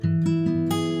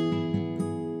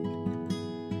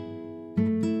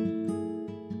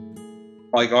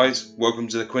Hi guys, welcome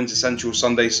to the Quintessential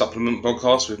Sunday Supplement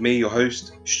podcast with me, your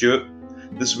host, Stuart.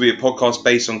 This will be a podcast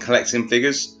based on collecting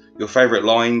figures, your favourite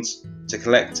lines to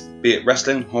collect, be it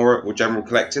wrestling, horror or general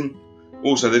collecting.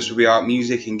 Also, this will be about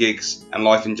music and gigs and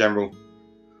life in general.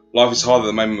 Life is hard at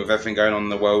the moment with everything going on in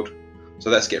the world, so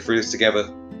let's get through this together.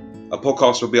 A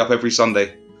podcast will be up every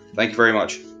Sunday. Thank you very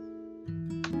much.